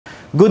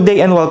Good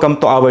day and welcome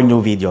to our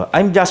new video.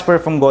 I'm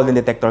Jasper from Golden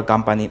Detector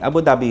Company in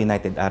Abu Dhabi,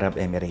 United Arab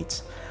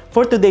Emirates.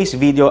 For today's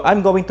video, I'm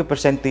going to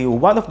present to you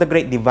one of the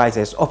great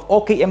devices of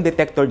OKM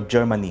Detector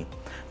Germany,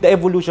 the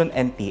Evolution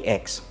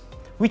NTX,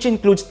 which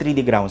includes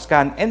 3D ground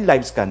scan and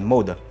live scan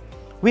mode,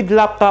 with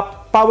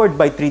laptop powered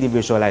by 3D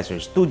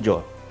Visualizer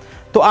Studio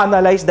to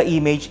analyze the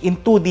image in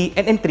 2D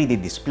and in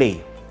 3D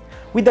display,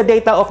 with the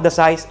data of the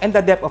size and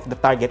the depth of the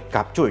target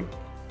captured.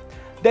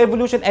 The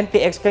Evolution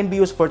NTX can be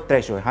used for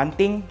treasure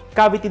hunting,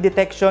 cavity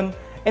detection,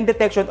 and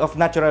detection of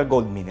natural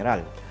gold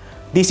mineral.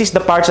 This is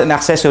the parts and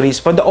accessories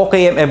for the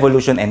OKM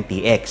Evolution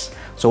NTX.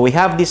 So we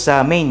have this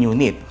main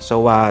unit.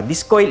 So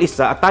this coil is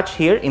attached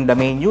here in the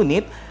main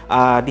unit.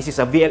 This is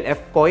a VLF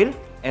coil,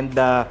 and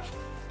the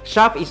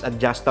shaft is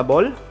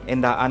adjustable.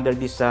 And under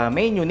this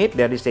main unit,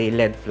 there is a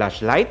LED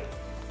flashlight.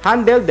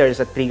 Handle, there is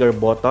a trigger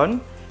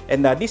button.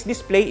 And this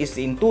display is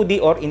in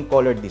 2D or in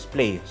color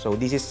display. So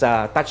this is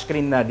a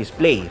touchscreen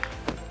display.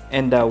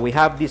 And we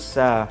have this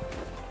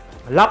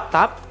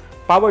laptop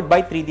powered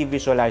by 3D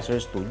Visualizer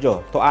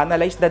Studio to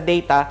analyze the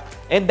data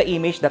and the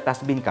image that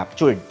has been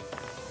captured.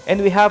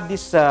 And we have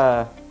this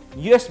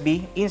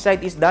USB.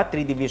 Inside is the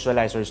 3D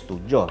Visualizer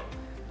Studio.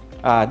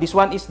 This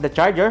one is the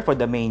charger for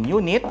the main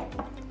unit.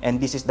 And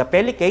this is the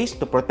pelly case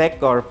to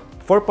protect or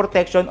for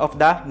protection of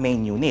the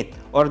main unit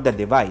or the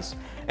device.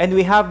 And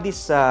we have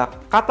this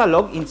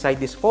catalog inside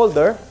this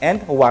folder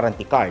and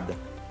warranty card.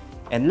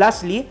 And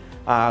lastly,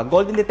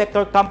 Golden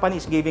Detector Company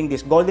is giving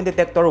this Golden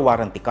Detector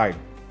warranty card.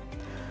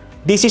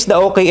 This is the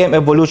OKM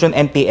Evolution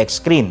NTX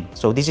screen.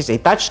 So this is a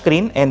touch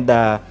screen, and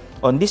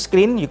on this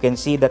screen you can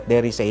see that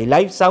there is a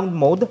live sound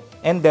mode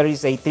and there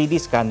is a 3D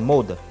scan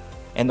mode.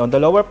 And on the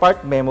lower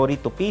part, memory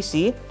to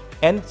PC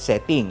and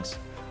settings.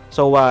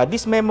 So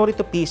this memory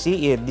to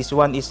PC, this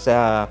one is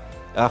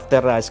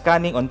after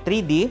scanning on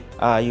 3D,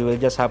 you will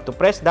just have to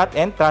press that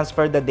and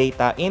transfer the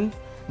data in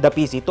the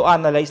PC to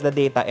analyze the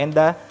data and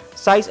the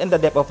size and the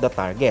depth of the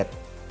target.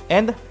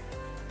 And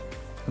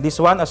this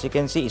one, as you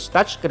can see, is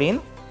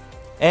touchscreen,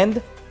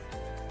 and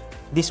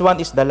this one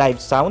is the live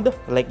sound,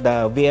 like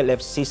the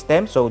VLF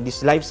system. So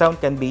this live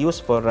sound can be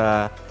used for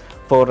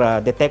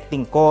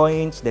detecting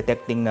coins,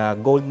 detecting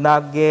gold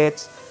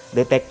nuggets,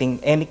 detecting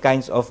any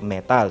kinds of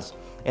metals.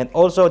 And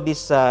also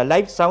this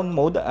live sound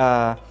mode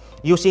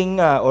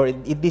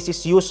this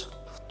is used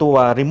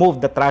to remove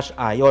the trash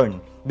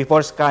iron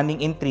before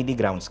scanning in 3D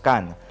ground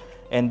scan.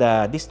 And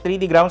this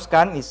 3D ground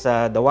scan is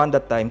the one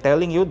that I'm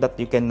telling you that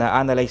you can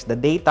analyze the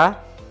data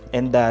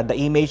and the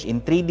image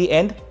in 3D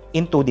and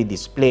in 2D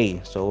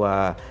display. So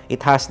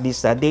it has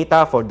this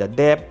data for the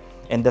depth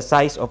and the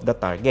size of the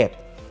target.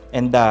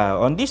 And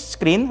on this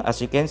screen,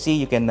 as you can see,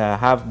 you can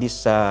have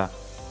this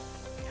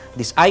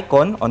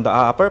icon on the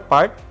upper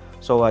part.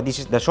 So this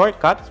is the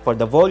shortcut for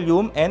the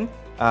volume and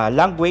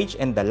language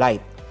and the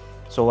light.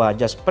 So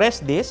just press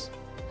this,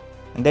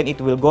 and then it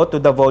will go to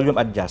the volume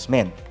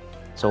adjustment.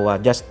 So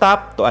just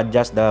tap to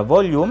adjust the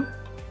volume,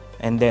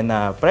 and then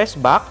press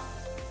back,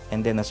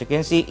 and then as you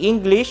can see,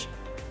 English,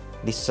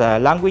 these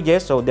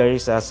languages. So there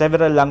is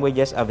several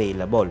languages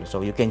available,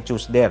 so you can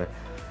choose there.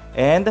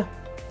 And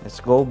let's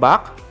go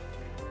back.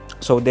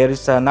 So there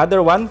is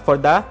another one for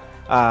the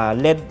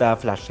LED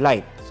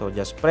flashlight. So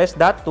just press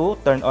that to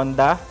turn on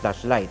the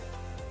flashlight,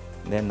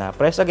 then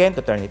press again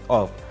to turn it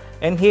off.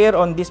 And here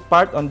on this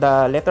part, on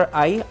the letter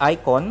I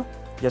icon,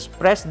 just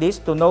press this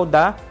to know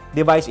the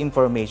device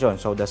information,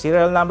 so the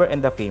serial number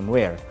and the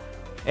firmware.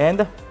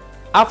 And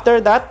after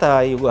that,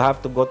 you will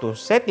have to go to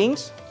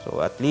settings.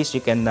 So at least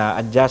you can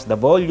adjust the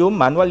volume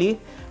manually,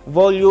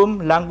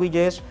 volume,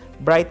 languages,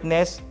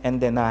 brightness, and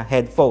then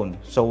headphone.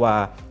 So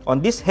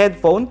on this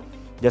headphone,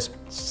 just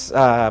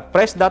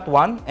press that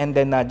one, and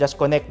then just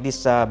connect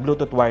this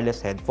Bluetooth wireless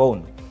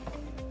headphone.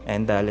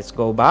 And let's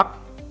go back.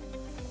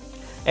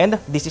 And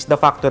this is the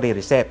factory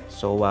reset.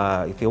 So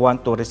if you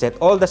want to reset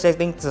all the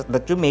settings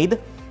that you made,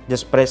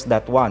 just press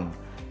that one.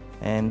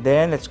 And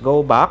then let's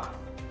go back.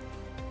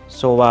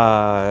 So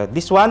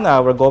this one,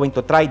 we're going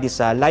to try this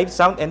live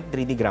sound and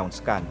 3D ground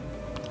scan.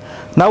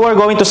 Now we're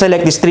going to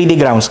select this 3D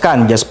ground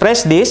scan. Just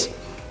press this,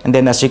 and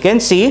then as you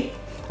can see,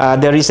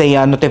 there is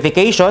a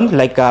notification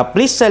like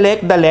please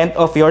select the length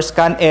of your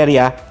scan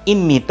area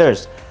in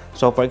meters.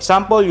 So for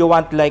example, you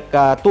want like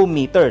 2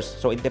 meters.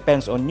 So it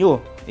depends on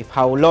you if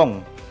how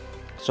long.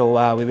 So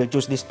we will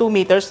choose this 2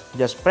 meters.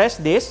 Just press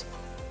this,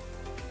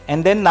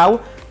 and then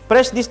now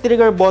press this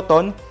trigger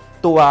button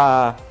to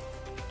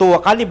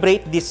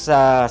calibrate this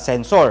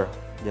sensor.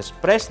 Just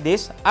press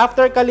this.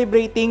 After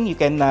calibrating, you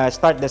can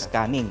start the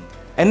scanning.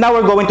 And now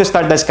we're going to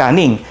start the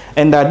scanning.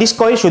 And this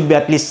coil should be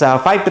at least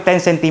 5 to 10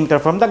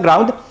 centimeters from the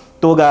ground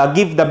to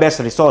give the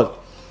best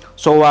result.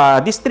 So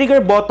this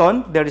trigger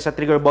button, there is a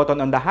trigger button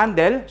on the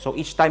handle. So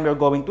each time you're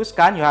going to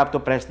scan, you have to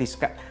press this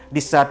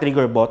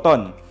trigger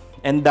button.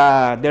 And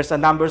there's a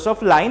numbers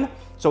of line.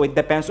 So it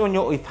depends on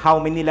you if how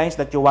many lines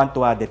that you want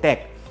to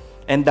detect.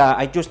 And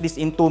I choose this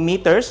in 2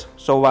 meters.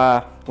 So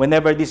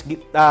whenever this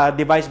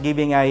device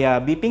giving a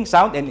beeping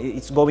sound and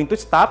it's going to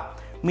stop,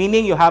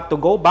 meaning you have to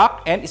go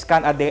back and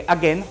scan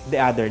again the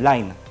other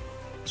line.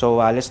 So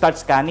let's start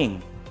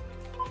scanning.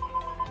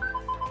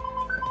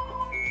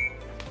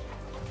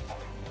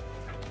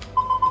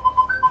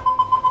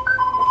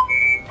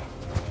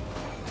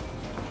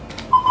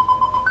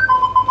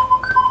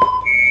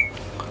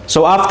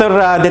 So after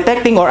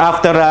detecting or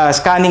after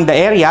scanning the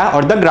area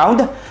or the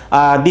ground,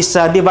 this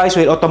device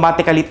will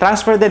automatically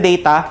transfer the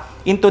data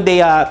into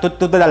the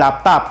to the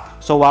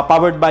laptop. So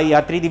powered by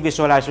 3D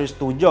Visualizer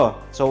Studio.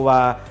 So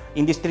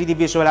in this 3D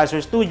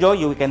Visualizer Studio,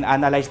 you can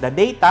analyze the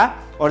data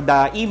or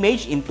the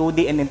image in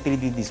 2D and in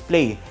 3D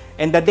display.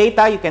 And the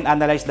data, you can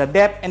analyze the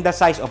depth and the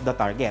size of the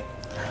target.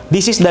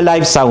 This is the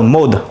live sound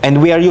mode,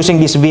 and we are using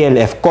this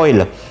VLF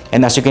coil.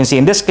 And as you can see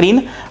in the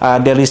screen,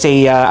 there is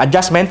a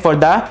adjustment for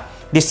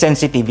this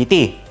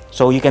sensitivity.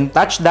 So you can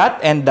touch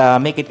that and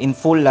make it in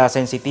full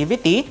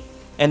sensitivity.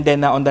 And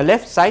then on the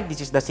left side,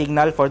 this is the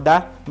signal for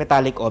the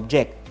metallic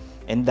object.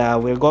 And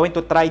we're going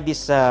to try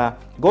this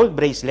gold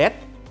bracelet.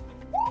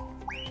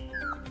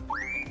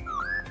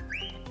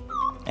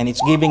 And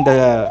it's giving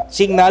the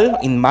signal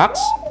in max.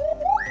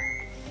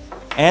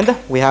 And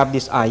we have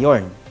this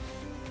iron.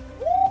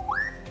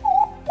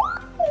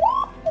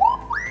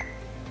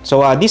 So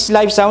this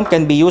live sound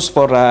can be used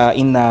for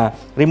in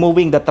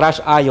removing the trash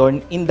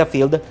iron in the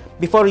field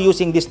before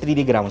using this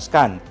 3D ground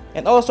scan.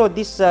 And also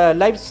this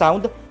live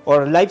sound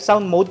or live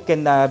sound mode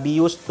can be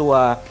used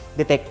to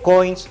detect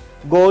coins,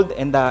 gold,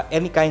 and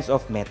any kinds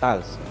of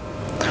metals.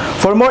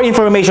 For more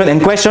information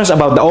and questions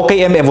about the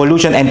OKM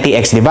Evolution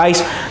NTX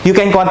device, you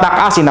can contact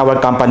us in our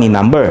company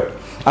number.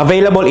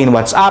 Available in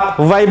WhatsApp,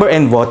 Viber,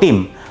 and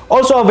Botim.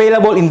 Also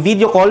available in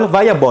video call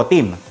via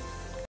Botim.